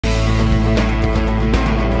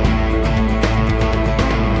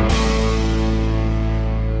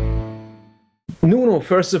Nuno,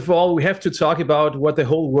 first of all, we have to talk about what the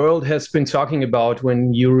whole world has been talking about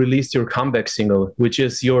when you released your comeback single, which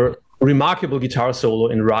is your remarkable guitar solo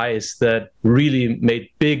in Rise that really made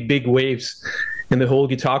big, big waves in the whole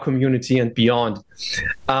guitar community and beyond.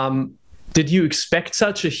 Um, did you expect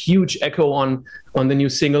such a huge echo on the new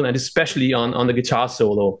single and especially on the guitar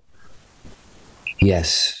solo?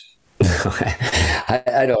 Yes.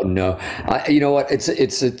 I don't know. You know what? It's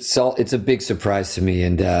a big surprise to me,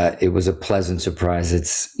 and it was a pleasant surprise.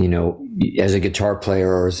 It's, as a guitar player,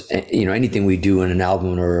 or anything we do in an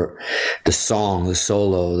album, or the song, the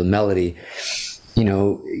solo, the melody,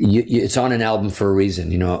 it's on an album for a reason.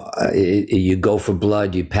 You go for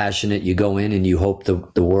blood, you passionate, you go in, and you hope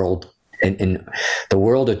the world. And the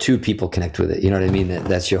world, or two people connect with it. You know what I mean?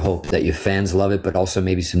 That's your hope, that your fans love it, but also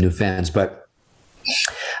maybe some new fans. But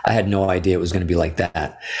I had no idea it was going to be like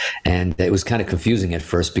that. And it was kind of confusing at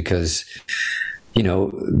first because,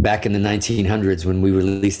 back in the 1900s when we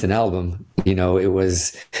released an album, it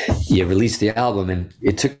was, you released the album and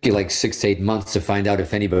it took you like 6 to 8 months to find out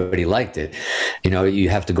if anybody liked it. You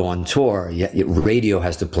have to go on tour. Radio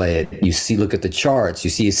has to play it. Look at the charts,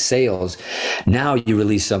 you see sales. Now you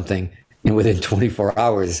release something, and within 24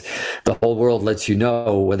 hours, the whole world lets you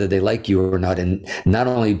know whether they like you or not. And not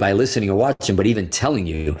only by listening or watching, but even telling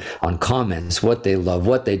you on comments what they love,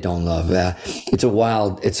 what they don't love. It's a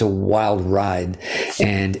wild ride.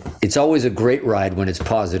 And it's always a great ride when it's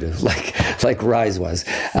positive, like Rise was,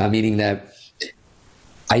 meaning that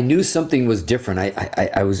I knew something was different.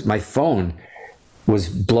 My phone was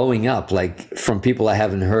blowing up, like, from people I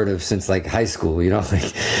haven't heard of since like high school,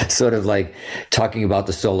 like sort of like talking about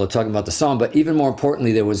the solo, talking about the song. But even more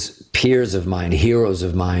importantly, there was peers of mine, heroes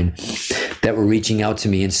of mine that were reaching out to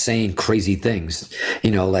me and saying crazy things,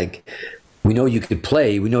 like, we know you could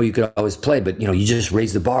play, we know you could always play, but you just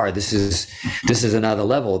raised the bar. This is another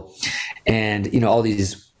level. And all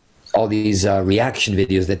these reaction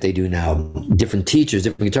videos that they do now, different teachers,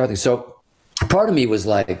 different guitar things. So part of me was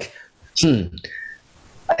like,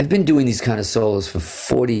 I've been doing these kind of solos for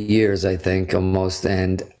 40 years, I think, almost,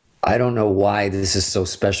 and I don't know why this is so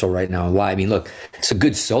special right now. And why? I mean, look, it's a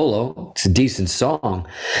good solo, it's a decent song,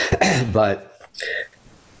 but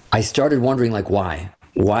I started wondering, like, why?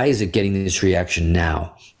 Why is it getting this reaction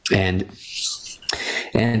now? And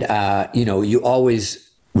you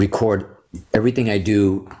always record. Everything I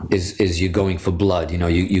do is you going for blood.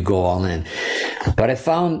 You go all in. But I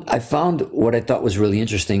found what I thought was really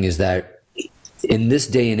interesting is that in this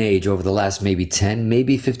day and age, over the last maybe 10,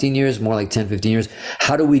 maybe 15 years, more like 10, 15 years,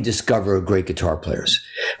 how do we discover great guitar players?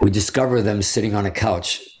 We discover them sitting on a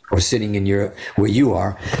couch or sitting in where you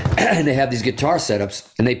are, and they have these guitar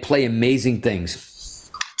setups and they play amazing things,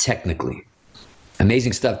 technically.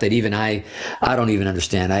 Amazing stuff that even I don't even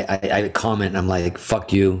understand. I comment and I'm like,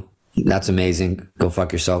 fuck you. That's amazing. Go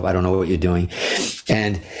fuck yourself. I don't know what you're doing.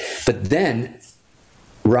 But then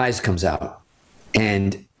Rise comes out,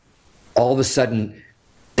 and all of a sudden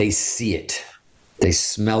they see it, they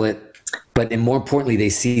smell it, but more importantly, they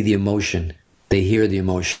see the emotion, they hear the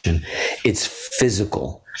emotion. It's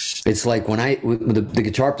physical. It's like when the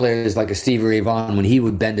guitar player is like a Stevie Ray Vaughan, when he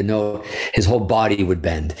would bend a note, his whole body would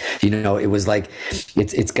bend. It was like,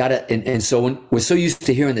 it's got to, and so when we're so used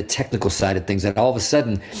to hearing the technical side of things that all of a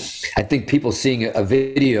sudden, I think people seeing a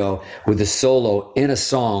video with a solo in a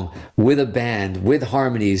song with a band, with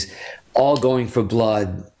harmonies, all going for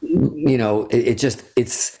blood,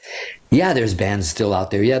 yeah, there's bands still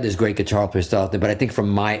out there. Yeah, there's great guitar players still out there. But I think from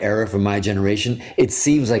my era, from my generation, it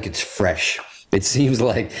seems like it's fresh. It seems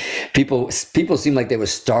like people seem like they were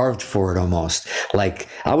starved for it almost. Like,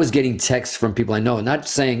 I was getting texts from people I know, not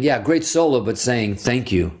saying, yeah, great solo, but saying,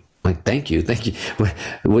 thank you. Like, thank you.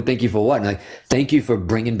 Well, thank you for what? And like, thank you for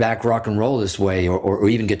bringing back rock and roll this way, or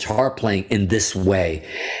even guitar playing in this way.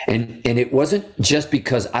 And it wasn't just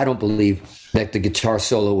because I don't believe that the guitar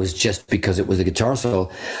solo was just because it was a guitar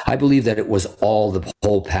solo. I believe that it was all the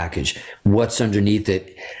whole package. What's underneath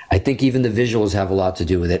it? I think even the visuals have a lot to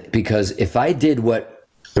do with it, because if I did what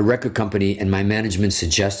the record company and my management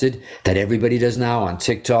suggested that everybody does now on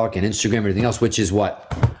TikTok and Instagram and everything else, which is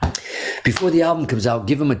what? Before the album comes out,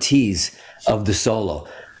 give them a tease of the solo.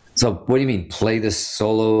 So what do you mean, play this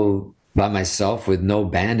solo by myself with no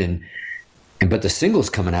band but the single's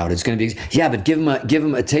coming out? It's going to be, yeah, but give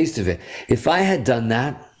them a taste of it. If I had done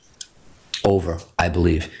that, I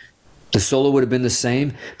believe the solo would have been the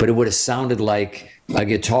same, but it would have sounded like a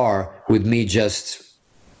guitar with me just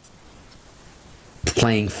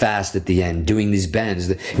playing fast at the end, doing these bends.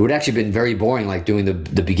 It would actually been very boring, like doing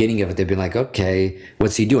the beginning of it. They'd been like, okay,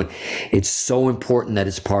 what's he doing? It's so important that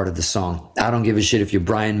it's part of the song. I don't give a shit if you're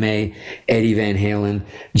Brian May, Eddie Van Halen,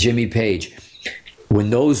 Jimmy Page. when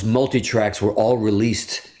those multi-tracks were all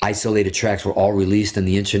released, isolated tracks were all released on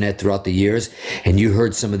the internet throughout the years, and you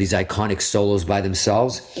heard some of these iconic solos by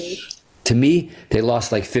themselves, to me, they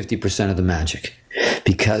lost like 50% of the magic,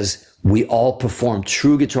 because we all perform.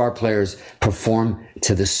 True guitar players perform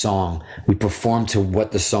to the song. We perform to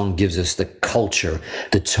what the song gives us, the culture,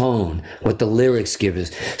 the tone, what the lyrics give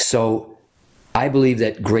us. So I believe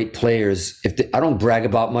that great players, I don't brag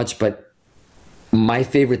about much, but my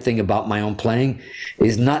favorite thing about my own playing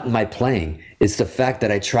is not my playing. It's the fact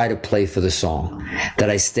that I try to play for the song, that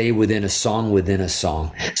I stay within a song.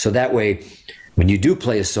 So that way, when you do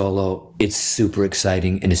play a solo, it's super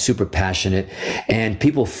exciting and it's super passionate, and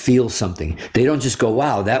people feel something. They don't just go,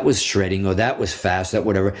 wow, that was shredding, or that was fast, that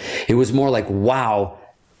whatever. It was more like, wow.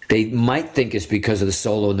 They might think it's because of the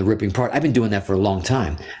solo and the ripping part. I've been doing that for a long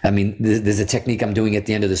time. I mean, there's a technique I'm doing at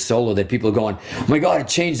the end of the solo that people are going, oh my God, it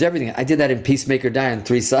changed everything. I did that in Peacemaker Die on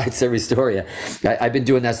 3 sides, every story. I've been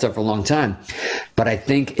doing that stuff for a long time. But I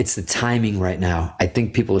think it's the timing right now. I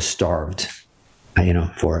think people are starved,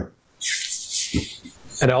 for it.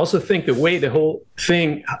 And I also think the way the whole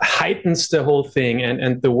thing heightens the whole thing,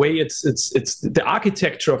 and the way it's the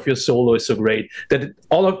architecture of your solo is so great that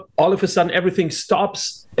all of a sudden everything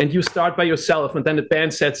stops and you start by yourself, and then the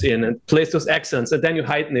band sets in and plays those accents, and then you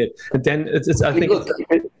heighten it, and then I think. Look,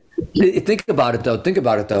 think about it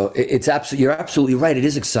though. It's absolutely, you're absolutely right. It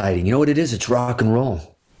is exciting. You know what it is? It's rock and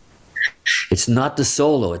roll. It's not the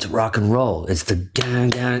solo, it's rock and roll. It's the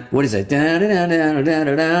what is it?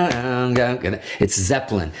 It's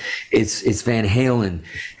Zeppelin. It's Van Halen.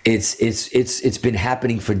 It's been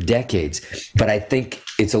happening for decades. But I think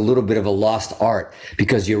it's a little bit of a lost art,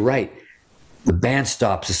 because you're right. The band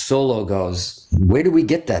stops, the solo goes. Where do we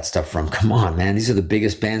get that stuff from? Come on, man. These are the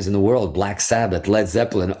biggest bands in the world. Black Sabbath, Led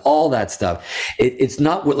Zeppelin, all that stuff. It's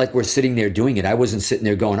not like we're sitting there doing it. I wasn't sitting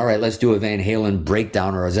there going, all right, let's do a Van Halen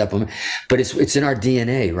breakdown or a Zeppelin. But it's in our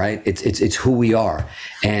DNA, right? It's who we are.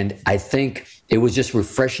 And I think it was just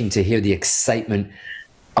refreshing to hear the excitement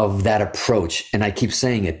of that approach. And I keep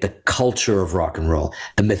saying it, the culture of rock and roll,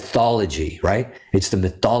 the mythology, right? It's the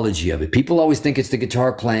mythology of it. People always think it's the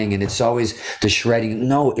guitar playing and it's always the shredding.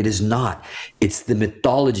 No, it is not. It's the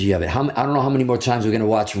mythology of it. I don't know how many more times we're going to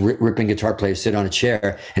watch ripping guitar players sit on a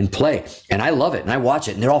chair and play. And I love it, and I watch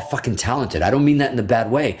it, and they're all fucking talented. I don't mean that in a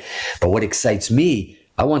bad way. But what excites me,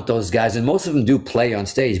 I want those guys, and most of them do play on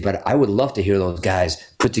stage, but I would love to hear those guys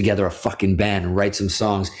put together a fucking band and write some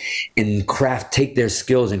songs and take their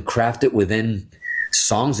skills and craft it within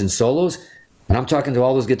songs and solos. And I'm talking to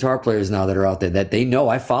all those guitar players now that are out there that they know.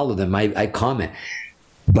 I follow them. I comment.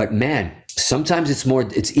 But man, sometimes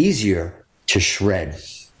it's easier to shred,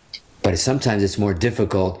 but sometimes it's more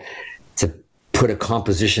difficult to put a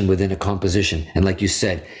composition within a composition. And like you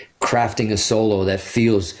said, crafting a solo that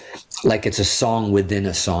feels like it's a song within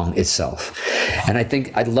a song itself. And I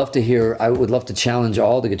think I would love to challenge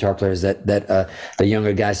all the guitar players that the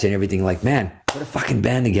younger guys say and everything, like, man, put a fucking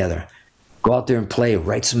band together. Go out there and play,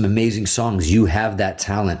 write some amazing songs. You have that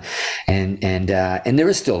talent. And there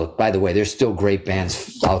is still, by the way, there's still great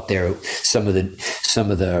bands out there. Some of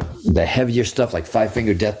the heavier stuff, like Five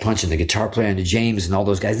Finger Death Punch and the guitar player and the James and all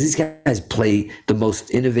those guys. These guys play the most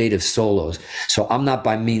innovative solos. So I'm not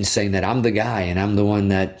by means saying that I'm the guy and I'm the one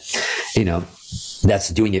that, that's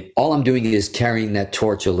doing it. All I'm doing is carrying that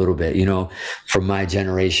torch a little bit, for my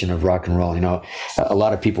generation of rock and roll. A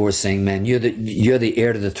lot of people were saying, man, you're the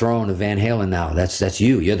heir to the throne of Van Halen now. That's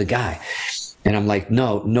you. You're the guy. And I'm like,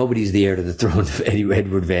 no, nobody's the heir to the throne of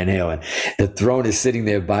Edward Van Halen. The throne is sitting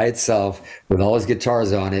there by itself with all his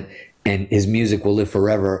guitars on it, and his music will live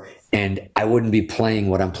forever. And I wouldn't be playing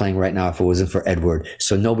what I'm playing right now if it wasn't for Edward.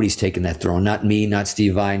 So nobody's taken that throne. Not me, not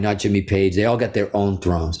Steve Vai, not Jimmy Page. They all got their own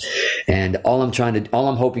thrones. And all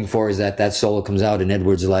I'm hoping for is that solo comes out and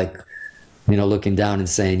Edward's like, looking down and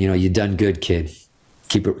saying, you done good, kid.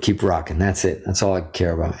 Keep rocking. That's it. That's all I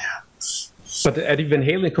care about. But the Eddie Van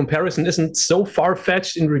Halen comparison isn't so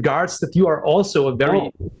far-fetched in regards that you are also a very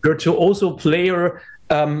virtuoso player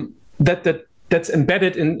that's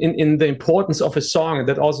embedded in the importance of a song, and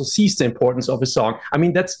that also sees the importance of a song. I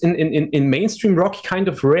mean, that's in mainstream rock kind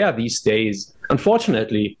of rare these days,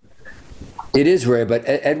 unfortunately. It is rare, but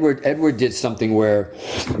Edward did something where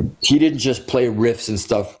he didn't just play riffs and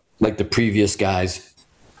stuff like the previous guys,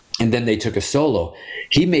 and then they took a solo.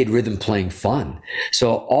 He made rhythm playing fun.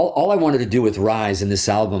 So all I wanted to do with Rise in this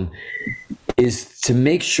album is to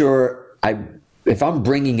make sure if I'm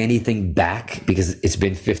bringing anything back, because it's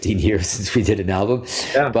been 15 years since we did an album,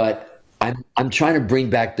 but I'm trying to bring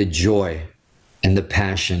back the joy and the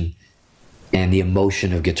passion and the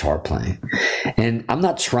emotion of guitar playing. And I'm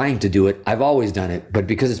not trying to do it. I've always done it, but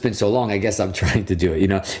because it's been so long, I guess I'm trying to do it. You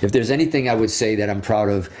know, if there's anything I would say that I'm proud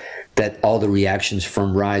of, that all the reactions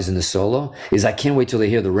from Rise and the solo, is I can't wait till they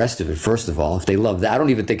hear the rest of it. First of all, if they love that, I don't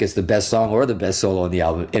even think it's the best song or the best solo on the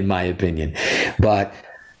album, in my opinion. But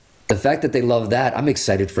the fact that they love that, I'm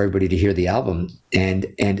excited for everybody to hear the album,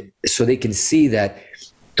 and so they can see that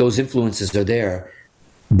those influences are there,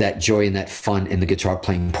 that joy and that fun in the guitar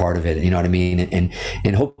playing part of it, you know what I mean? And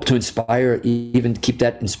hope to inspire, even keep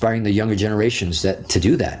that inspiring the younger generations to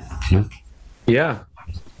do that. You know? Yeah.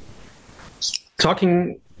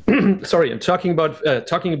 I'm talking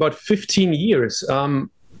about 15 years.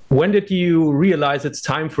 When did you realize it's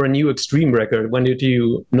time for a new Extreme record? When did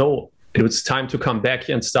you know it was time to come back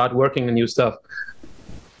and start working on new stuff?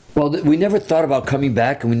 Well, we never thought about coming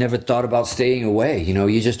back, and we never thought about staying away. You know,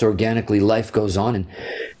 you just organically, life goes on, and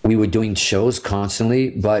we were doing shows constantly.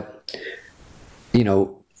 But, you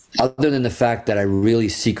know, other than the fact that I really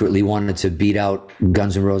secretly wanted to beat out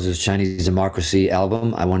Guns N' Roses' Chinese Democracy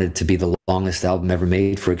album, I wanted it to be the longest album ever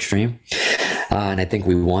made for Extreme. And I think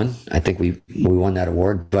we won. I think we won that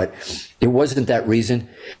award. But it wasn't that reason.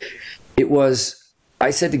 It was,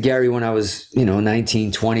 I said to Gary when I was,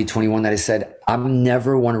 19, 20, 21, that I said, I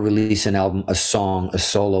never want to release an album, a song, a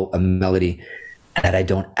solo, a melody that I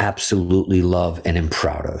don't absolutely love and am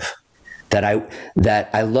proud of. That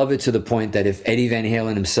I love it to the point that if Eddie Van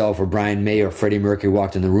Halen himself or Brian May or Freddie Mercury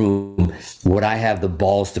walked in the room, would I have the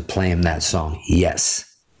balls to play him that song? Yes,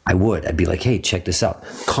 I would. I'd be like, hey, check this out.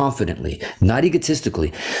 Confidently, not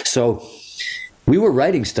egotistically. So we were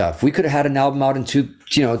writing stuff. We could have had an album out in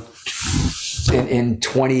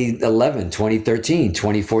 2011, 2013,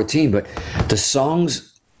 2014, but the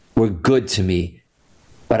songs were good to me,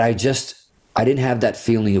 but I didn't have that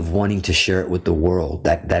feeling of wanting to share it with the world,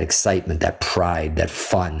 that excitement, that pride, that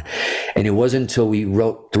fun. And it wasn't until we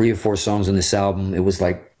wrote 3 or 4 songs on this album, it was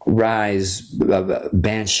like Rise,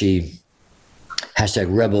 Banshee,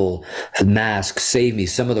 #Rebel, Mask, Save Me,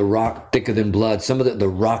 some of the rock, Thicker Than Blood, some of the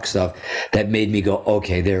rock stuff that made me go,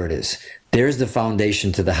 okay, there it is. There's the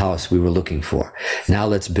foundation to the house we were looking for. Now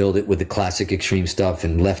let's build it with the classic Extreme stuff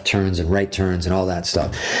and left turns and right turns and all that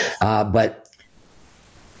stuff. But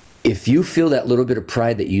if you feel that little bit of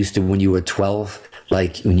pride that you used to when you were 12,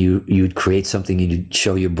 like when you'd create something and you'd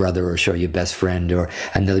show your brother or show your best friend or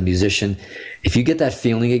another musician, if you get that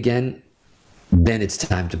feeling again, then it's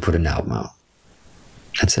time to put an album out.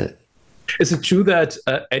 That's it. Is it true that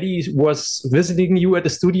Eddie was visiting you at the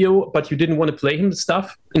studio, but you didn't want to play him the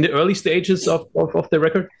stuff in the early stages of the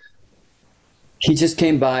record? He just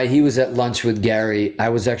came by. He was at lunch with Gary. I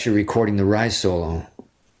was actually recording the Rise solo.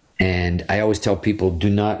 And I always tell people, do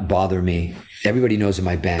not bother me. Everybody knows in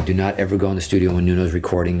my band, do not ever go in the studio when Nuno's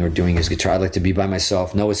recording or doing his guitar. I like to be by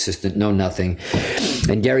myself, no assistant, no nothing.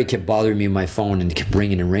 And Gary kept bothering me on my phone and kept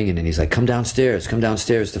ringing and ringing. And he's like, come downstairs to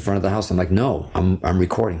the front of the house. I'm like, no, I'm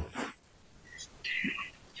recording.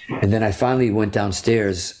 And then I finally went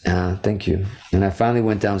downstairs. Thank you. And I finally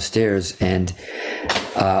went downstairs, and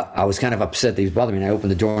I was kind of upset that he was bothering me. And I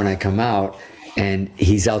opened the door and I come out, and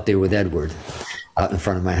he's out there with Edward out in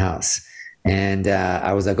front of my house. And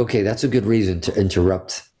I was like, okay, that's a good reason to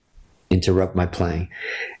interrupt my playing.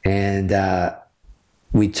 And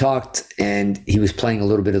we talked, and he was playing a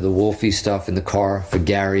little bit of the Wolfie stuff in the car for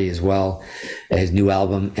Gary as well, his new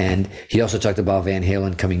album. And he also talked about Van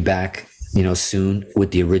Halen coming back, soon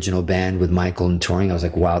with the original band with Michael and touring. I was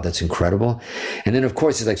like, wow, that's incredible. And then of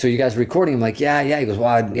course he's like, so you guys recording? I'm like, yeah. He goes, well,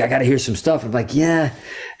 I got to hear some stuff. I'm like, yeah,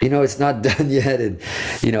 it's not done yet. And,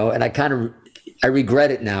 and I regret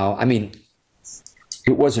it now. I mean,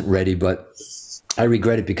 it wasn't ready, but I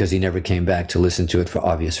regret it because he never came back to listen to it for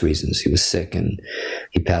obvious reasons. He was sick and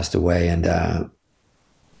he passed away. And,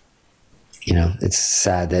 it's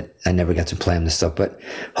sad that I never got to play him this stuff, but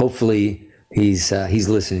hopefully he's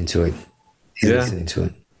listening to it. He's listening to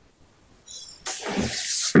it.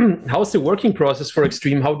 How's the working process for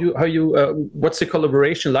Extreme? What's the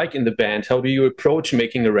collaboration like in the band? How do you approach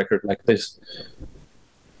making a record like this?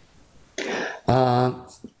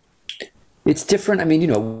 It's different. I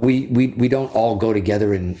mean, we don't all go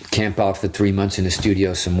together and camp out for 3 months in a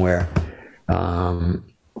studio somewhere. But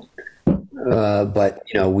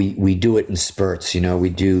we do it in spurts. We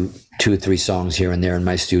do 2 or 3 songs here and there in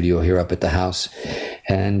my studio here up at the house.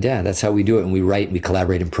 And yeah, that's how we do it. And we write and we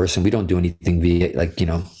collaborate in person. We don't do anything via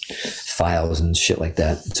files and shit like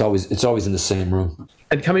that. It's always in the same room.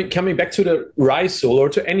 And coming back to the Rise solo, or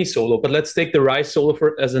to any solo, but let's take the Rise solo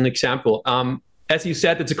as an example. As you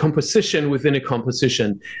said, it's a composition within a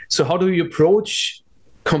composition. So how do you approach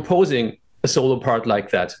composing a solo part like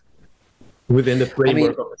that within the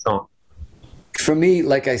framework of the song? For me,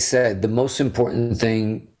 like I said, the most important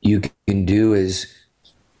thing you can do is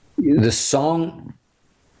the song,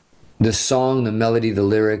 the melody, the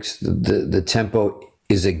lyrics, the tempo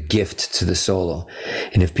is a gift to the solo.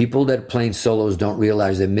 And if people that are playing solos don't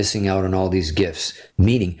realize they're missing out on all these gifts,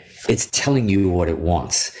 meaning it's telling you what it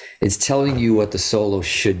wants. It's telling you what the solo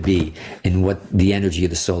should be and what the energy of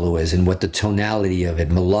the solo is and what the tonality of it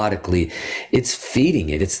melodically, it's feeding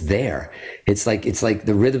it. It's there. It's like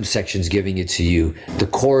the rhythm section's giving it to you. The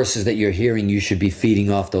choruses that you're hearing, you should be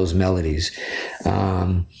feeding off those melodies.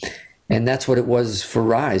 And that's what it was for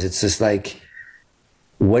Rise. It's just like,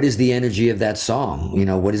 what is the energy of that song? You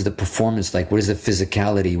know, what is the performance like? What is the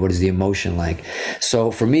physicality? What is the emotion like?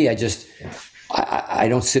 So for me, I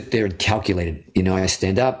don't sit there and calculate it. You know, I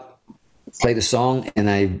stand up, play the song, and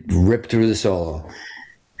I rip through the solo.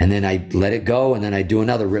 And then I let it go, and then I do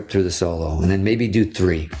another rip through the solo, and then maybe do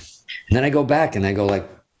 3. And then I go back and I go like,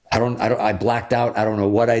 I blacked out. I don't know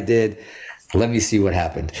what I did. Let me see what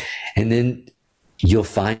happened. And then you'll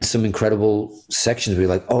find some incredible sections where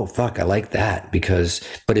you're like, oh, fuck, I like that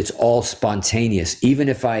but it's all spontaneous. Even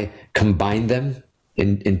if I combine them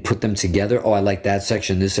and put them together, oh, I like that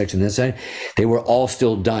section, this section, this section, they were all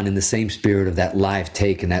still done in the same spirit of that live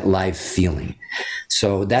take and that live feeling.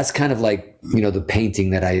 So that's kind of like, you know, the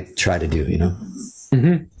painting that I try to do, you know?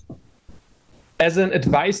 Mm-hmm. As an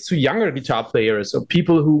advice to younger guitar players or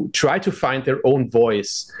people who try to find their own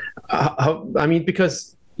voice,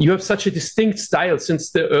 because you have such a distinct style since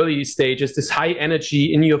the early stages, this high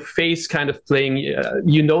energy in your face kind of playing,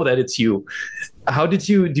 you know that it's you. How did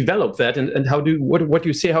you develop that? And what do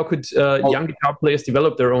you say, how could young guitar players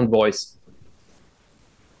develop their own voice?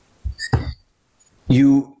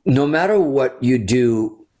 No matter what you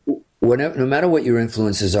do, no matter what your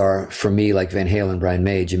influences are, for me, like Van Halen, Brian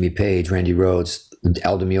May, Jimmy Page, Randy Rhoads,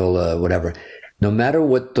 Al Di Meola, whatever, no matter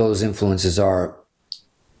what those influences are,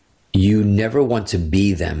 you never want to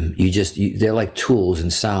be them. They're like tools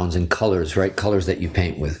and sounds and colors, right? Colors that you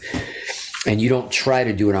paint with. And you don't try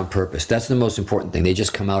to do it on purpose. That's the most important thing. They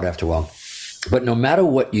just come out after a while. But no matter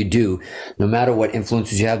what you do, no matter what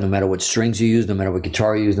influences you have, no matter what strings you use, no matter what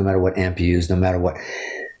guitar you use, no matter what amp you use, no matter what,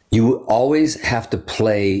 you always have to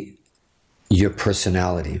play your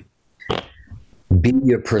personality. Be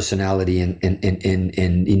your personality.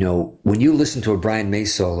 And you know, when you listen to a Brian May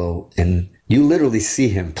solo and you literally see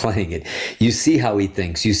him playing it, you see how he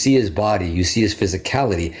thinks, you see his body, you see his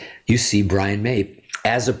physicality, you see Brian May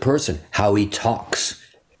as a person, how he talks.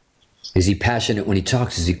 Is he passionate when he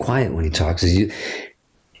talks? Is he quiet when he talks?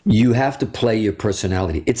 You have to play your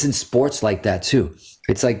personality. It's in sports like that too.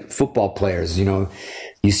 It's like football players, you know,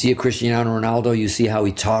 you see a Cristiano Ronaldo, you see how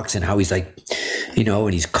he talks and how he's like, you know,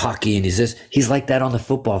 and he's cocky and he's like that on the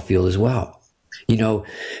football field as well. You know,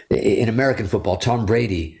 in American football, Tom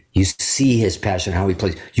Brady, you see his passion, how he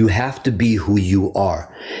plays. You have to be who you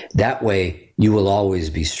are. That way you will always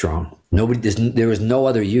be strong. There is no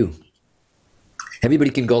other you.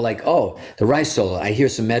 Everybody can go like, oh, the Rise solo, I hear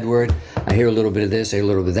some Edward, I hear a little bit of this, I hear a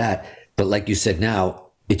little bit of that. But like you said now,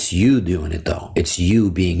 it's you doing it though. It's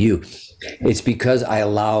you being you. It's because I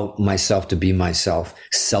allow myself to be myself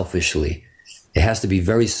selfishly. It has to be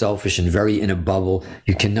very selfish and very in a bubble.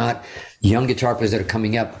 You cannot, young guitar players that are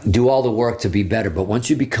coming up, do all the work to be better. But once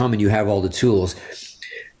you become and you have all the tools,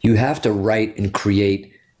 you have to write and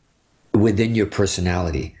create within your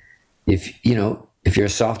personality. If you're a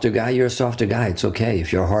softer guy, you're a softer guy. It's okay.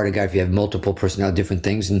 If you're a harder guy, if you have multiple personality, different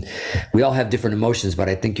things, and we all have different emotions, but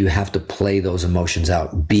I think you have to play those emotions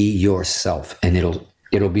out. Be yourself, and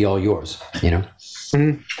it'll be all yours, you know?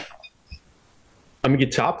 Mm-hmm. I mean,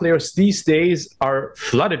 guitar players these days are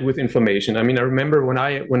flooded with information. I mean, I remember when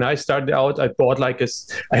I started out, I bought I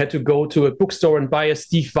had to go to a bookstore and buy a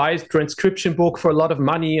Steve Vai transcription book for a lot of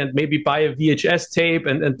money and maybe buy a VHS tape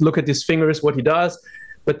and look at his fingers, what he does.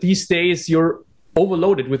 But these days you're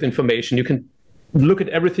overloaded with information. You can look at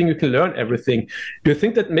everything, you can learn everything. Do you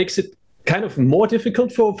think that makes it kind of more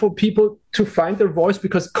difficult for people to find their voice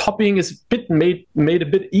because copying is made a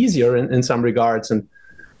bit easier in some regards? And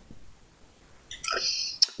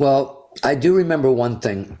well, I do remember one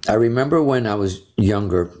thing. I remember when I was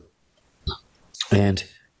younger and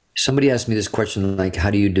somebody asked me this question, like,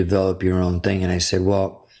 how do you develop your own thing? And I said,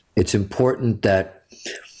 well, it's important that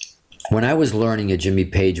when I was learning a Jimmy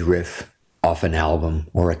Page riff off an album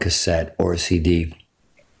or a cassette or a CD,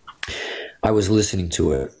 I was listening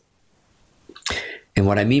to it. And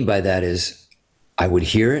what I mean by that is I would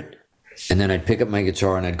hear it and then I'd pick up my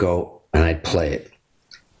guitar and I'd go and I'd play it.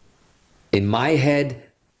 In my head,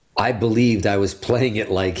 I believed I was playing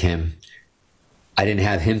it like him. I didn't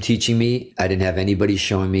have him teaching me. I didn't have anybody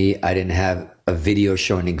showing me. I didn't have a video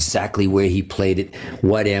showing exactly where he played it,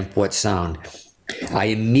 what amp, what sound. I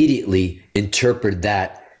immediately interpreted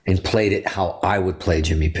that and played it how I would play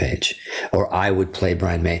Jimmy Page, or I would play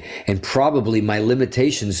Brian May. And probably my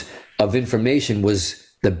limitations of information was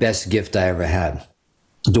the best gift I ever had.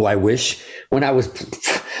 Do I wish when I was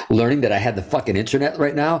learning that I had the fucking internet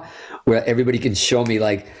right now, where everybody can show me,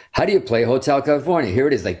 like, how do you play Hotel California? Here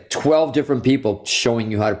it is, like 12 different people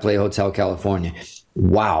showing you how to play Hotel California.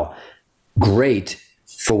 Wow. Great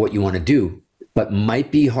for what you want to do, but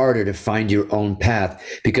might be harder to find your own path,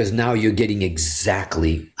 because now you're getting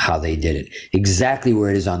exactly how they did it, exactly where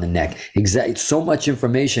it is on the neck. Exactly. So much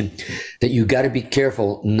information that you got to be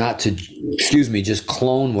careful not to, just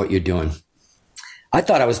clone what you're doing. I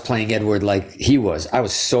thought I was playing Edward like he was. I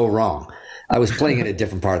was so wrong. I was playing in a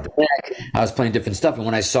different part of the neck. I was playing different stuff. And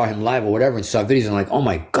when I saw him live or whatever and saw videos, I'm like, oh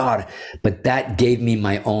my God. But that gave me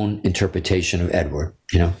my own interpretation of Edward,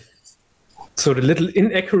 you know? So the little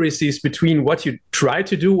inaccuracies between what you tried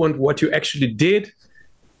to do and what you actually did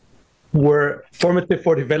were formative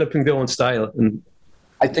for developing their own style. And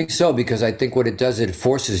I think so, because I think what it does, it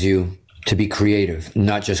forces you to be creative,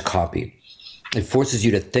 not just copy. It forces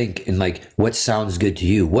you to think in, like, what sounds good to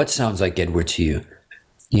you? What sounds like Edward to you?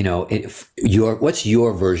 You know, what's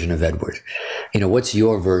your version of Edward? You know, what's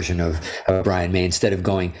your version of Brian May? Instead of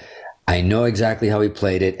going, I know exactly how he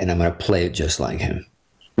played it, and I'm going to play it just like him.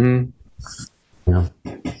 Mm. You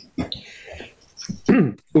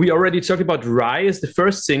know? We already talked about Rise, the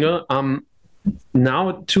first single.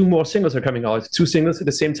 Now 2 more singles are coming out, 2 singles at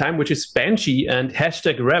the same time, which is Banshee and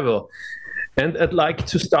 #Rebel. And I'd like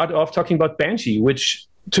to start off talking about Banshee, which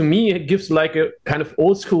to me it gives like a kind of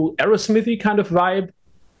old school Aerosmithy kind of vibe.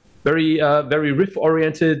 Very, very riff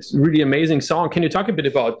oriented, really amazing song. Can you talk a bit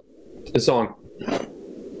about the song?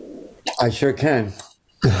 I sure can.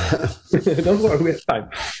 Don't worry, we have time.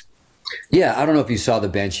 Yeah, I don't know if you saw the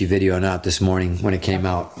Banshee video or not this morning when it came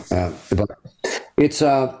out. But it's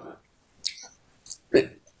when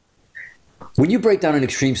you break down an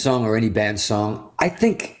Extreme song or any band song, I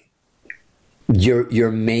think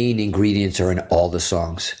your main ingredients are in all the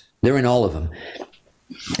songs. They're in all of them.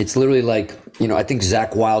 It's literally like, you know, I think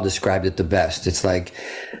Zakk Wylde described it the best. It's like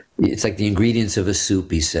the ingredients of a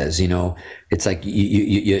soup, he says. You know, it's like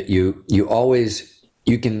you always,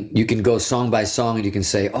 you can go song by song and you can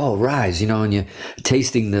say, oh, Rise, you know, and you're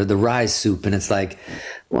tasting the Rise soup, and it's like,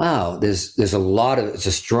 wow, there's it's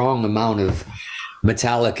a strong amount of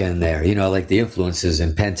Metallica in there, you know, like the influences,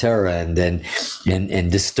 and Pantera and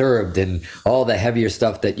Disturbed and all the heavier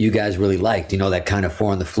stuff that you guys really liked, you know, that kind of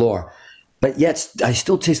 4 on the floor. But yet I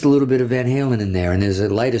still taste a little bit of Van Halen in there, and there's a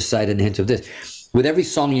lighter side and a hint of this. With every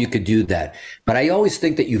song you could do that. But I always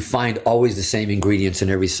think that you find always the same ingredients in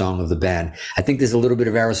every song of the band. I think there's a little bit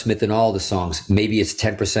of Aerosmith in all the songs. Maybe it's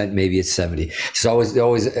 10%, maybe it's 70. There's always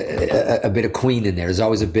a bit of Queen in there. There's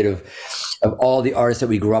always a bit of all the artists that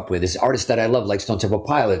we grew up with. There's artists that I love, like Stone Temple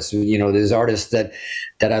Pilots. You know, there's artists that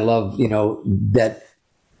I love, you know,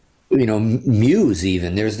 Muse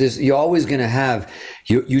even. There's this, you're always going to have,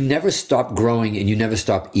 you never stop growing and you never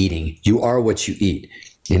stop eating. You are what you eat.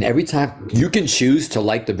 And every time you can choose to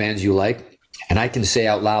like the bands you like, and I can say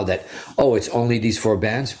out loud that, oh, it's only these 4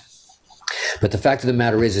 bands. But the fact of the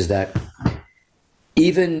matter is that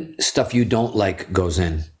even stuff you don't like goes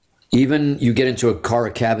in. Even you get into a car or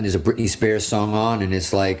cab and there's a Britney Spears song on, and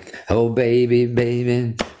it's like, oh, baby,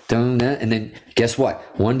 baby. And then guess what?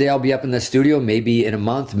 One day I'll be up in the studio, maybe in a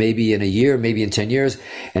month, maybe in a year, maybe in 10 years,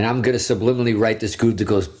 and I'm going to subliminally write this groove that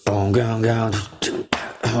goes, boom, boom, boom,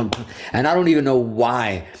 and I don't even know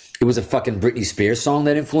why it was a fucking Britney Spears song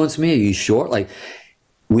that influenced me. Are you sure? Like,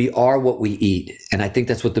 we are what we eat. And I think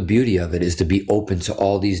that's what the beauty of it is, to be open to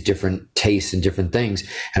all these different tastes and different things.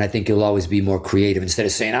 And I think you'll always be more creative. Instead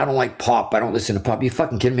of saying, I don't like pop, I don't listen to pop. You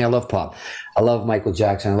fucking kidding me? I love pop. I love Michael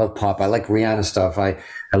Jackson. I love pop. I like Rihanna stuff. I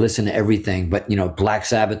listen to everything, but, you know, Black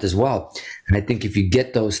Sabbath as well. And I think if you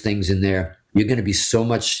get those things in there, you're going to be so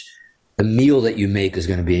much, the meal that you make is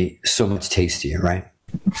going to be so much tastier, right?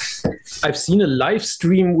 I've seen a live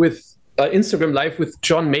stream with Instagram Live with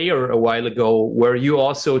John Mayer a while ago, where you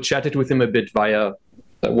also chatted with him a bit via,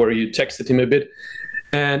 where you texted him a bit.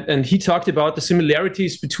 And he talked about the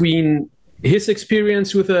similarities between his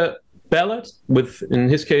experience with a ballad, with, in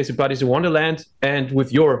his case, A Buddy's a Wonderland, and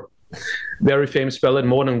with your very famous ballad,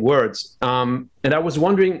 More Than Words. And I was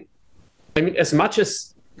wondering, I mean, as much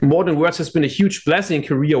as More Than Words has been a huge blessing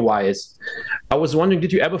career-wise, I was wondering,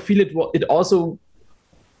 did you ever feel it also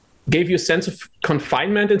gave you a sense of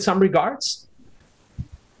confinement in some regards?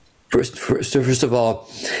 First of all,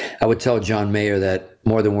 I would tell John Mayer that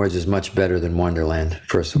More Than Words is much better than Wonderland,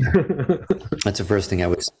 first of all. That's the first thing I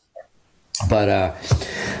would say. But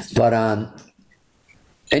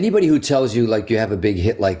anybody who tells you like you have a big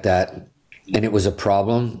hit like that and it was a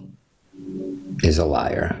problem is a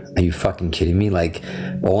liar. Are you fucking kidding me? Like,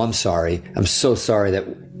 oh, I'm sorry. I'm so sorry that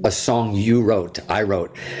a song I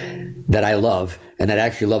wrote, that I love, and that I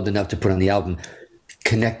actually loved enough to put on the album,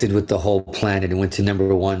 connected with the whole planet and went to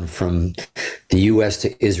 #1 from the US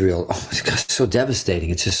to Israel. Oh, it's so devastating.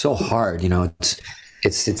 It's just so hard, you know.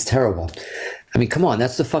 It's terrible. I mean, come on,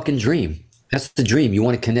 that's the fucking dream. That's the dream. You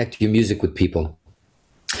want to connect your music with people.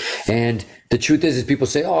 And the truth is people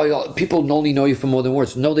say, oh, people only know you for More Than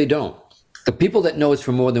Words. No, they don't. The people that know us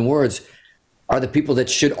for More Than Words are the people that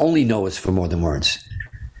should only know us for More Than Words.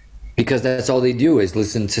 Because that's all they do is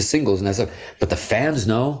listen to singles and that stuff. But the fans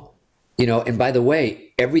know, you know, and by the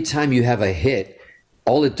way, every time you have a hit,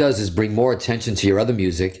 all it does is bring more attention to your other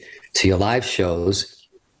music, to your live shows,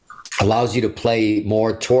 allows you to play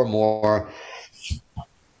more, tour more,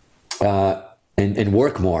 and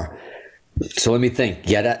work more. So let me think.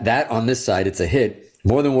 Yeah, that on this side, it's a hit.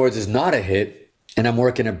 More Than Words is not a hit, and I'm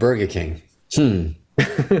working at Burger King.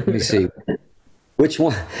 Let me see. Which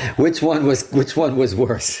one was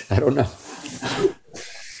worse? I don't know.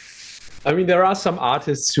 I mean, there are some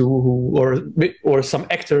artists or some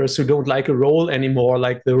actors who don't like a role anymore,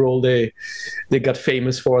 like the role they got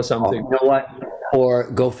famous for or something. Oh, you know what?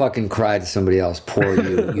 Or go fucking cry to somebody else. Poor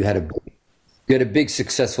you. You had a big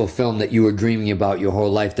successful film that you were dreaming about your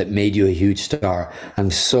whole life that made you a huge star.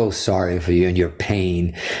 I'm so sorry for you and your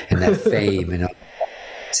pain and that fame and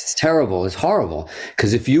it's terrible. It's horrible.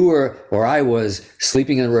 Because if you were, or I was,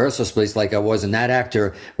 sleeping in a rehearsal space like I was, and that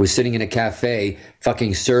actor was sitting in a cafe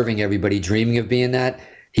fucking serving everybody, dreaming of being that,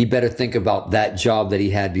 he better think about that job that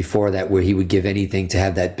he had before that, where he would give anything to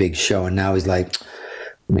have that big show. And now he's like, oh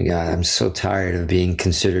my God, I'm so tired of being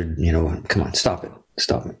considered, you know, come on, stop it.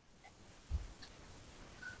 Stop it.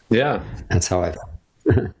 Yeah. That's how I felt.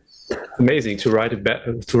 Amazing to write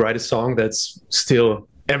a song that's still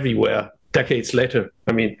everywhere decades later.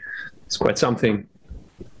 I mean, it's quite something.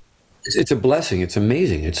 It's a blessing. It's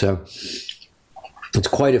amazing. It's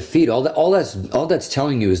quite a feat. All that's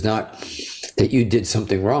telling you is not that you did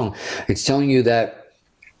something wrong. It's telling you that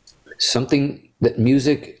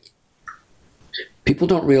music, people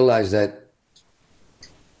don't realize that,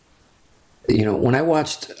 you know, when I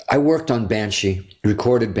worked on Banshee,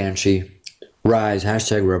 recorded Banshee, Rise,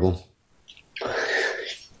 #Rebel,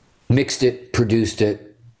 mixed it, produced it.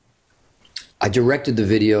 I directed the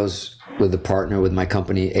videos with a partner, with my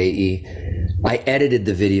company, AE. I edited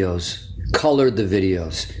the videos, colored the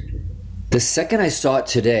videos. The second I saw it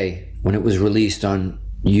today, when it was released on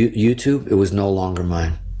YouTube, it was no longer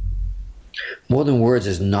mine. More Than Words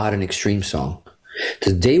is not an Extreme song.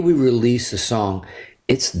 The day we release the song,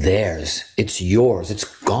 it's theirs. It's yours. It's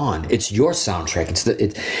gone. It's your soundtrack.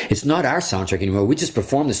 It's not our soundtrack anymore. We just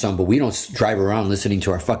perform the song, but we don't drive around listening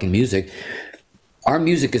to our fucking music. Our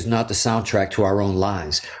music is not the soundtrack to our own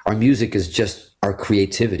lives. Our music is just our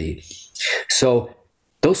creativity. So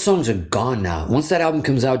those songs are gone now. Once that album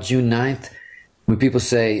comes out June 9th, when people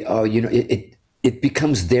say, oh, you know, it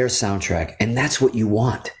becomes their soundtrack, and that's what you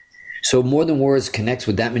want. So More Than Words connects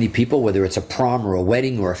with that many people, whether it's a prom or a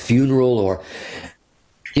wedding or a funeral or,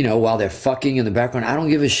 you know, while they're fucking in the background. I don't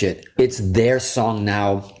give a shit. It's their song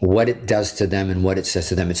now, what it does to them and what it says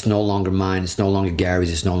to them. It's no longer mine. It's no longer Gary's.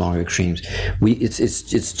 It's no longer Extreme's.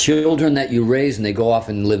 It's children that you raise and they go off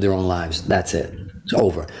and live their own lives. That's it. It's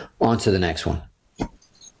over. On to the next one.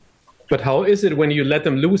 But how is it when you let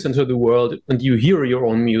them loose into the world and you hear your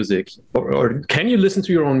own music? Or can you listen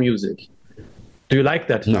to your own music? Do you like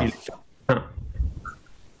that? No. Huh.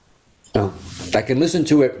 No. I can listen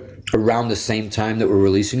to it around the same time that we're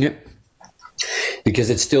releasing it, because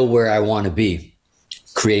it's still where I want to be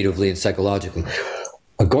creatively and psychologically.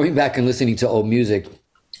 Going back and listening to old music,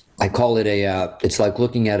 I call it it's like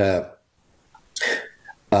looking at a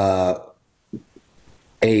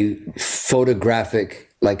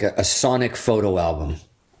photographic, like a sonic photo album.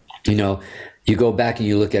 You know, you go back and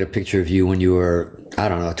you look at a picture of you when you were, I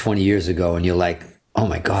don't know, 20 years ago, and you're like, oh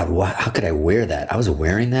my God, how could I wear that? I was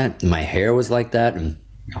wearing that, and my hair was like that, and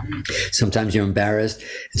sometimes you're embarrassed,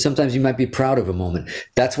 and sometimes you might be proud of a moment.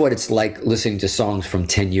 That's what it's like listening to songs from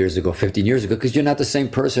 10 years ago, 15 years ago, because you're not the same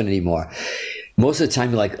person anymore. Most of the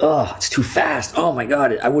time you're like, oh, it's too fast. Oh my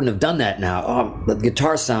God, I wouldn't have done that now. Oh, the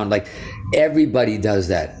guitar sound, like everybody does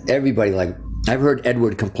that. Everybody, like, I've heard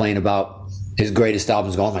Edward complain about his greatest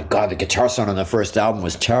albums, go, oh my God, the guitar sound on the first album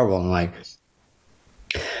was terrible. And I'm like,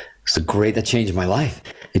 That changed my life.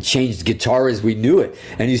 It changed guitar as we knew it.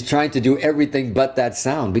 And he's trying to do everything but that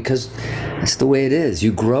sound, because it's the way it is.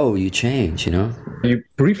 You grow, you change, you know? You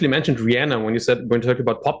briefly mentioned Rihanna when you talked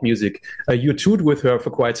about pop music. You toured with her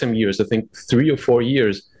for quite some years, I think 3 or 4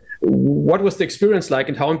 years. What was the experience like,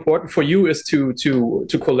 and how important for you is to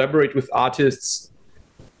collaborate with artists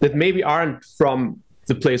that maybe aren't from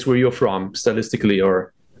the place where you're from, stylistically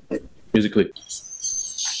or musically?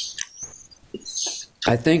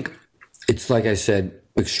 I think it's like I said,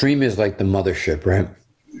 Extreme is like the mothership, right?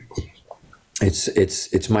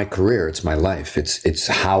 It's my career, it's my life, it's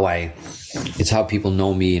how people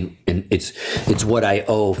know me, and it's what I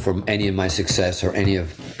owe from any of my success or any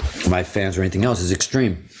of my fans or anything else is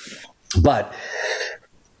Extreme. But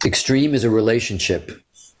Extreme is a relationship,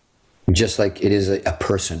 just like it is a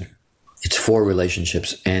person. It's 4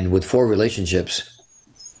 relationships, and with 4 relationships,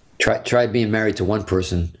 try being married to one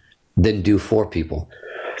person, then do 4 people.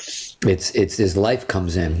 It's as life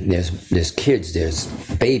comes in. There's kids, there's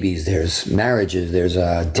babies, there's marriages, there's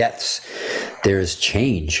deaths, there's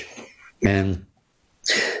change, and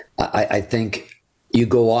I think you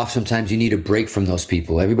go off. Sometimes you need a break from those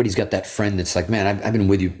people. Everybody's got that friend that's like, man, I've been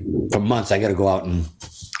with you for months. I got to go out, and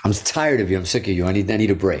I'm tired of you. I'm sick of you. I need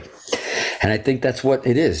a break. And I think that's what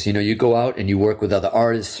it is. You know, you go out and you work with other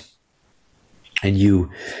artists, and you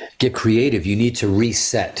get creative. You need to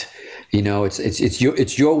reset. You know,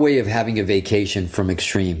 it's your way of having a vacation from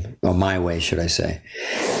Extreme, or my way, should I say,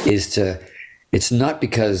 it's not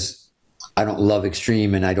because I don't love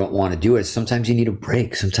Extreme and I don't want to do it. Sometimes you need a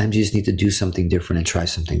break. Sometimes you just need to do something different and try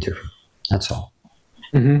something different. That's all.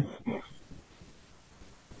 Mm-hmm.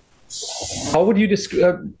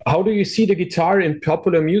 How do you see the guitar in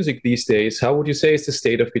popular music these days? How would you say is the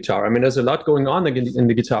state of guitar? I mean, there's a lot going on in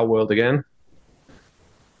the guitar world again.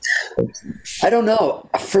 I don't know.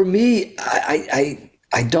 For me,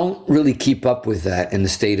 I don't really keep up with that in the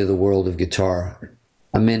state of the world of guitar.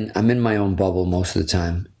 I'm in my own bubble most of the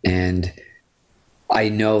time, and I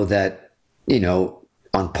know that, you know,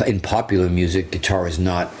 in popular music, guitar is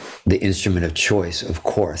not the instrument of choice, of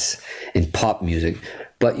course, in pop music.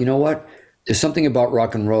 But you know what? There's something about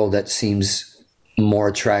rock and roll that seems more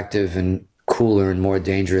attractive and cooler and more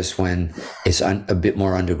dangerous when it's a bit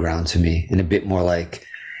more underground to me, and a bit more like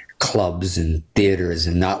clubs and theaters,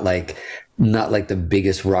 and not like the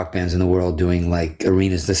biggest rock bands in the world doing like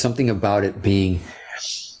arenas. There's something about it being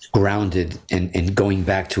grounded and going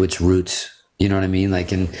back to its roots. You know what I mean?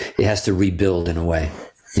 Like, and it has to rebuild in a way,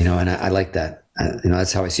 you know, and I like that. You know,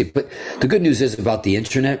 that's how I see it. But the good news is about the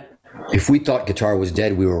internet. If we thought guitar was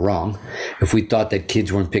dead, we were wrong. If we thought that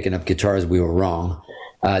kids weren't picking up guitars, we were wrong.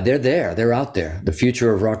 They're there. They're out there. The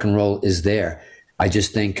future of rock and roll is there. I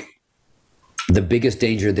just think the biggest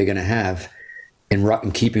danger they're going to have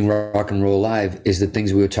in keeping rock and roll alive is the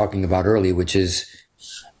things we were talking about earlier, which is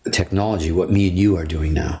technology, what me and you are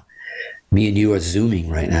doing now. Me and you are Zooming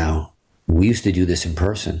right now. We used to do this in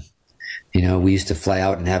person. You know, we used to fly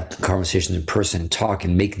out and have conversations in person and talk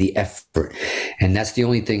and make the effort. And that's the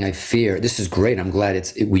only thing I fear. This is great. I'm glad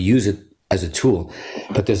we use it as a tool.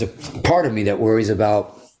 But there's a part of me that worries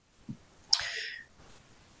about,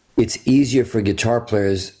 it's easier for guitar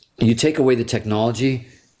players. You take away the technology,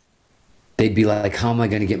 they'd be like, how am I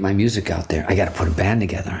going to get my music out there? I got to put a band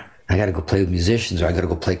together. I got to go play with musicians, or I got to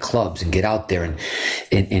go play clubs and get out there and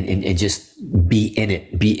just be in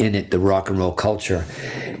it, the rock and roll culture.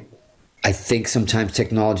 I think sometimes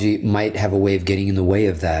technology might have a way of getting in the way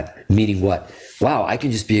of that. Meaning what? Wow, I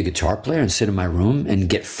can just be a guitar player and sit in my room and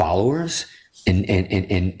get followers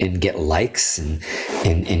and get likes and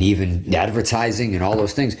even advertising and all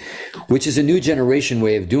those things, which is a new generation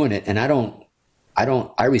way of doing it. And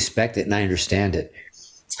I respect it and I understand it.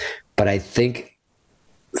 But I think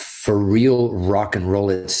for real rock and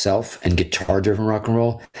roll itself and guitar driven rock and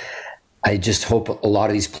roll, I just hope a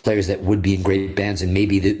lot of these players that would be in great bands and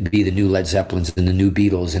maybe be the new Led Zeppelins and the new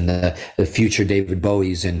Beatles and the future David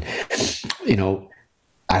Bowies, and, you know,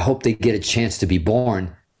 I hope they get a chance to be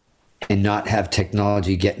born and not have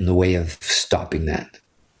technology get in the way of stopping that,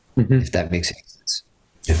 if that makes any sense.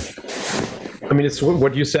 Yeah. I mean, it's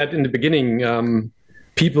what you said in the beginning.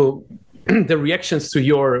 People, the reactions to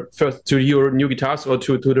your new guitars, or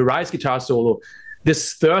to the Rise guitar solo,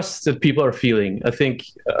 this thirst that people are feeling. I think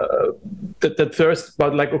that thirst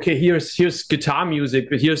about, like, okay, here's guitar music,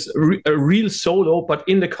 but here's a real solo, but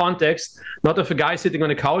in the context, not of a guy sitting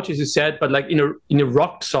on a couch, as you said, but like in a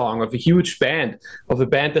rock song of a huge band, of a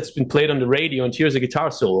band that's been played on the radio, and here's a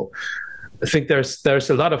guitar solo. I think there's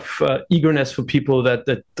a lot of eagerness for people that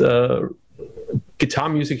guitar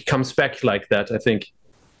music comes back like that, I think.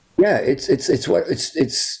 Yeah,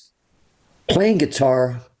 it's playing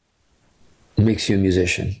guitar makes you a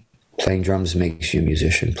musician. Playing drums makes you a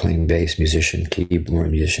musician. Playing bass, musician.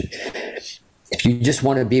 Keyboard, musician. If you just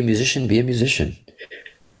want to be a musician, be a musician.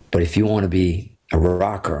 But if you want to be a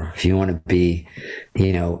rocker, if you want to be,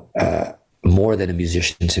 more than a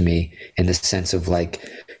musician to me, in the sense of like,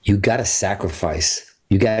 you got to sacrifice.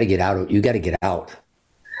 You got to get out. You got to get out.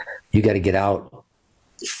 You got to get out.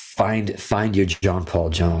 Find your John Paul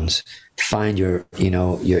Jones. Find your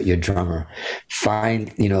drummer.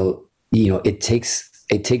 Find, it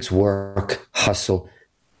takes work, hustle.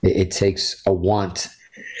 It takes a want.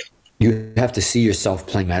 You have to see yourself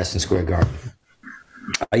playing Madison Square Garden.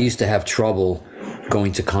 I used to have trouble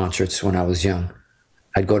going to concerts when I was young.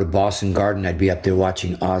 I'd go to Boston Garden. I'd be up there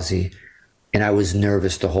watching Ozzy, and I was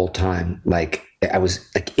nervous the whole time. Like, I was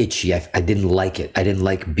like itchy. I didn't like it. I didn't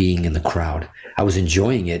like being in the crowd. I was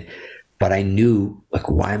enjoying it, but I knew, like,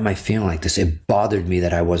 why am I feeling like this? It bothered me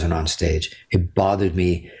that I wasn't on stage. It bothered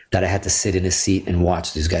me that I had to sit in a seat and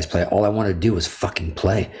watch these guys play. All I wanted to do was fucking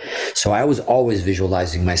play. So I was always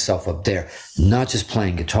visualizing myself up there, not just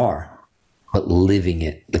playing guitar, but living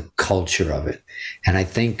it, the culture of it. And I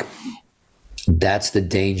think that's the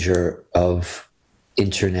danger of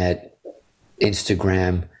internet,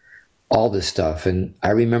 Instagram, all this stuff. And I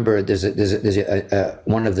remember there's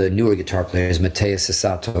one of the newer guitar players, Matthias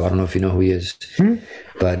Sasato. I don't know if you know who he is,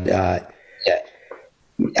 but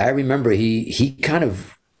I remember he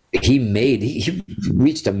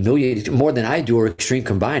reached 1 million, more than I do or Extreme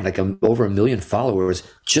combined, like over 1 million followers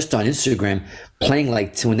just on Instagram, playing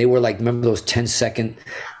like when they were like, remember those 10-second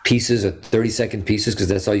pieces or 30-second pieces, because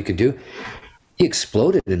that's all you could do. He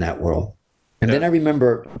exploded in that world. And then I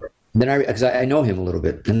remember, because I know him a little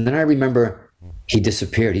bit, and then I remember he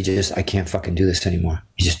disappeared. I can't fucking do this anymore.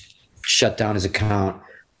 He just shut down his account,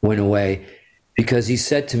 went away, because he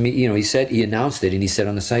said to me, he announced it, and he said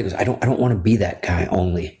on the site, he goes, I don't want to be that guy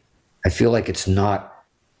only. I feel like it's not,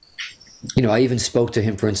 I even spoke to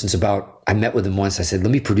him, for instance, I met with him once. I said,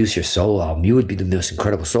 let me produce your solo album. You would be the most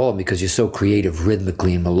incredible solo album because you're so creative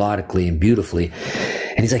rhythmically and melodically and beautifully.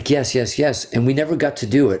 And he's like, yes, yes, yes. And we never got to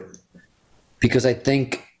do it because I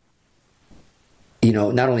think,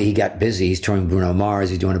 not only he got busy, he's touring Bruno Mars,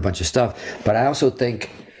 he's doing a bunch of stuff, but I also think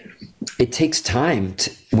it takes time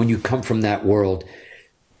when you come from that world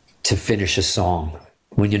to finish a song.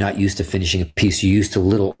 When you're not used to finishing a piece, you're used to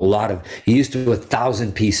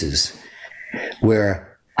 1,000 pieces,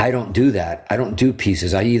 where I don't do that. I don't do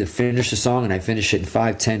pieces. I either finish a song and I finish it in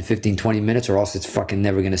 5, 10, 15, 20 minutes, or else it's fucking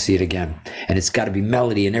never going to see it again. And it's got to be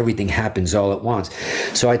melody and everything happens all at once.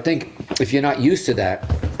 So I think if you're not used to that,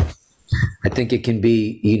 I think it can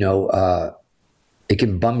be, it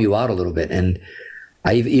can bum you out a little bit. And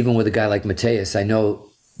even with a guy like Matthias, I know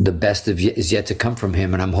the best is yet to come from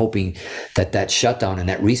him. And I'm hoping that shutdown and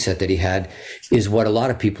that reset that he had is what a lot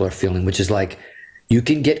of people are feeling, which is like, you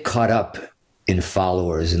can get caught up in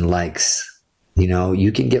followers and likes,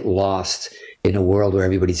 you can get lost in a world where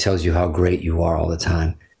everybody tells you how great you are all the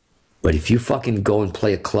time. But if you fucking go and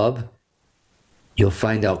play a club, you'll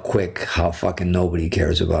find out quick how fucking nobody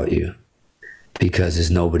cares about you, because there's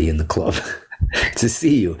nobody in the club to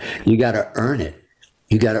see you. You got to earn it.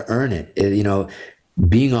 You got to earn it.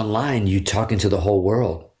 Being online, you talking to the whole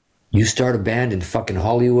world. You start a band in fucking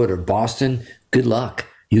Hollywood or Boston, good luck.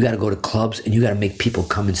 You got to go to clubs and you got to make people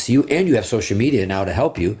come and see you. And you have social media now to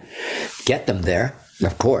help you get them there,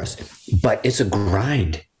 of course. But it's a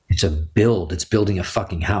grind. It's a build. It's building a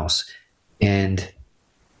fucking house. And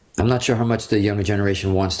I'm not sure how much the younger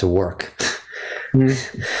generation wants to work.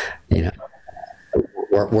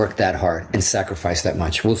 Work that hard and sacrifice that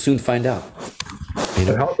much. We'll soon find out.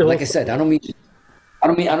 Like I said, I don't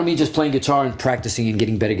mean just playing guitar and practicing and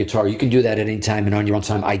getting better guitar. You can do that at any time and on your own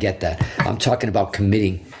time. I get that. I'm talking about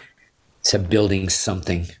committing to building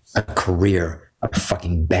something, a career, a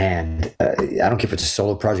fucking band. I don't care if it's a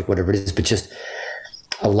solo project, whatever it is, but just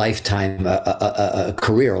a lifetime, a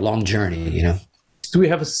career, a long journey, Do we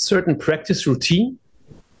have a certain practice routine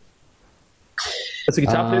as a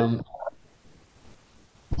guitar player?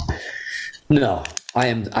 No,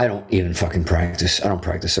 I don't even fucking practice. I don't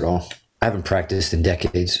practice at all. I haven't practiced in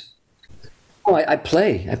decades. Oh, I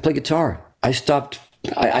play guitar. I stopped.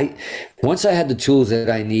 Once I had the tools that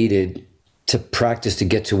I needed to practice to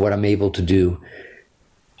get to what I'm able to do,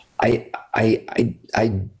 I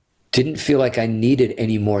didn't feel like I needed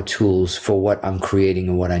any more tools for what I'm creating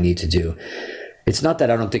and what I need to do. It's not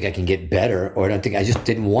that I don't think I can get better, or I just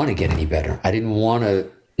didn't want to get any better. I didn't want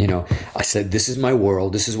to, I said, this is my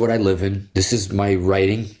world. This is what I live in. This is my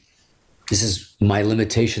writing. This is my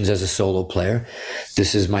limitations as a solo player.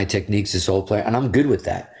 This is my techniques as a solo player. And I'm good with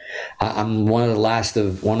that. I'm one of the last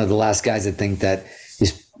guys that think that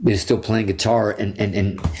is still playing guitar and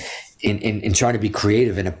trying to be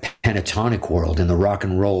creative in a pentatonic world, in the rock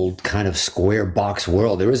and roll kind of square box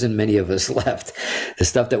world. There isn't many of us left. The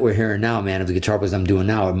stuff that we're hearing now, man, of the guitar players I'm doing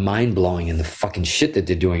now are mind blowing, and the fucking shit that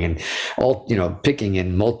they're doing, and all, you know, picking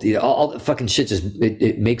and all the fucking shit just,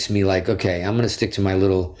 it makes me like, okay, I'm going to stick to my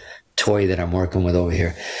little toy that I'm working with over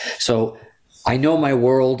here. So I know my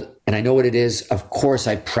world and I know what it is. Of course,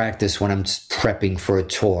 I practice when I'm prepping for a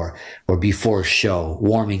tour or before a show,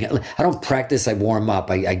 warming. I don't practice. I warm up.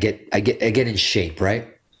 I get in shape, right?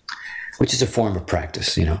 Which is a form of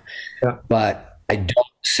practice, you know. Yeah. But I don't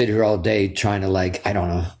sit here all day trying to, like, I don't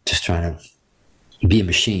know, just trying to be a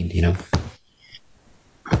machine, you know.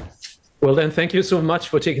 Well, then, thank you so much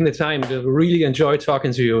for taking the time. I really enjoyed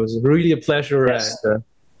talking to you. It was really a pleasure. Yes. And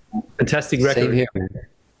fantastic record. Same here, man.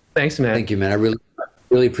 Thanks, man. Thank you, man. I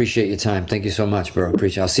really appreciate your time. Thank you so much, bro.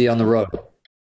 I'll see you on the road.